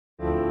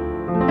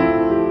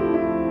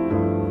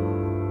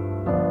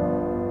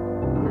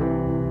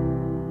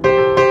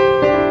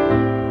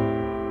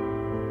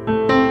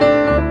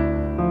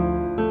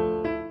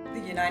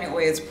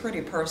it's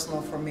pretty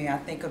personal for me. I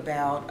think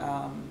about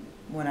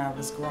when I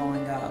was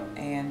growing up,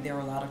 and there were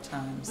a lot of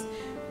times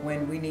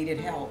when we needed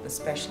help,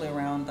 especially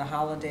around the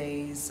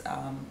holidays,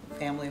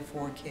 family of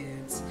 4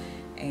 kids,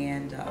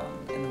 and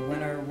in the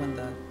winter when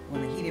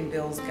the heating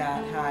bills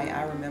got high.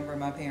 I remember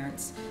my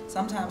parents,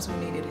 sometimes we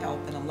needed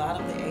help, and a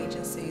lot of the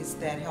agencies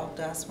that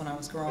helped us when I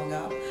was growing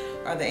up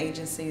are the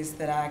agencies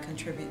that I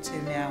contribute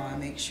to now. I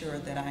make sure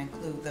that I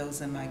include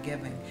those in my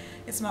giving.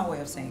 It's my way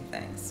of saying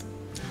thanks.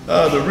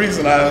 The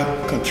reason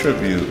I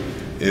contribute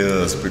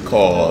is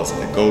because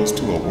it goes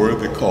to a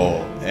worthy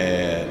cause,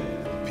 and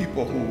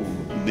people who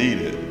need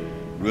it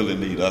really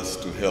need us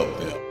to help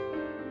them.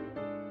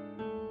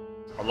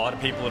 A lot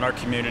of people in our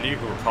community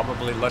who are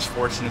probably less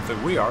fortunate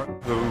than we are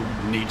who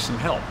need some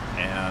help,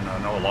 and I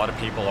know a lot of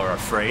people are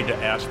afraid to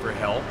ask for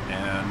help,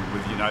 and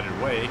with United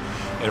Way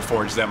it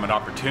affords them an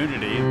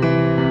opportunity.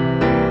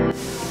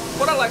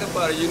 What I like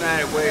about the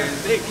United Way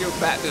is they give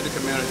back to the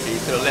community,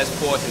 to the less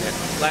fortunate.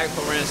 Like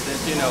for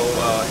instance,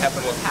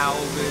 helping with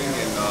housing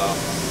and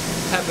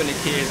helping the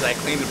kids, like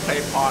cleaning the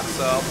play parks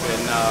up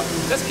and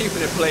just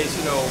keeping the place,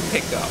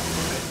 picked up.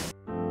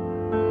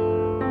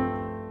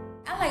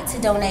 I like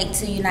to donate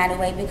to United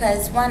Way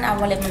because one, I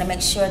really want to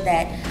make sure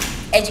that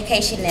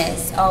education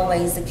is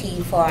always the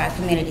key for our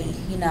community.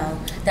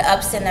 The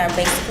Up Center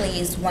basically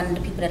is one of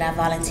the people that I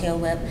volunteer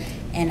with,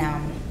 and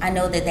I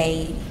know that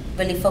they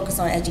really focus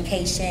on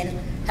education,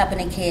 helping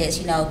the kids,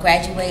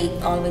 graduate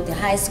all the way to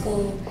high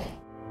school.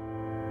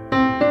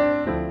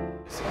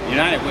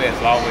 United Way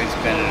has always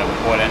been an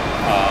important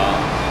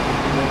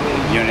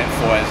unit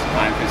for as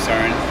I'm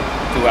concerned.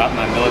 Throughout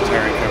my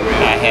military career,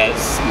 I had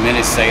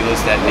many sailors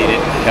that needed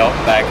help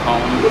back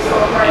home,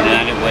 and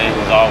United Way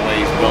was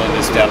always willing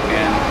to step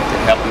in to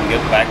help them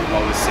get back from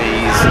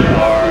overseas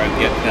or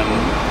get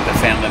the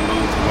family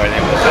moved to where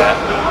they was at.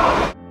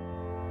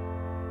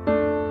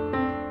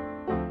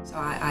 So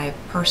I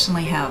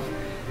personally have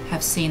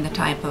seen the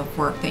type of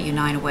work that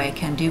United Way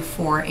can do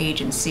for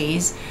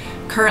agencies.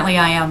 Currently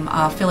I am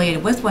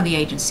affiliated with one of the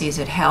agencies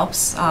it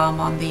helps.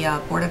 On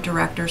the board of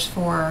directors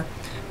for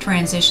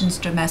Transitions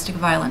Domestic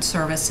Violence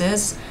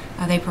Services.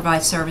 They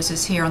provide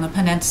services here on the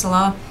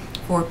peninsula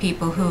for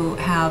people who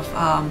have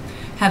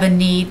a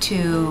need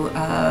to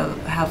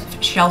have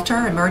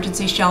shelter,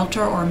 emergency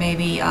shelter, or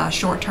maybe a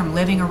short-term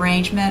living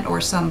arrangement, or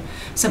some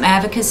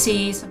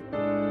advocacy.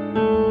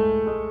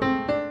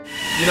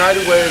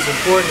 United Way is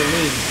important to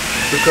me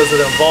because of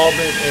the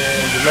involvement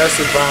in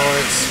domestic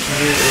violence,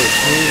 community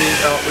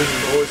outreach,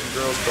 and Boys and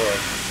Girls Club.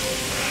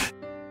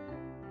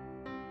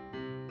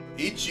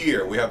 Each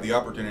year we have the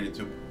opportunity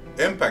to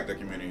impact the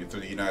community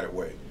through the United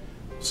Way.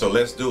 So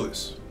let's do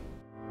this.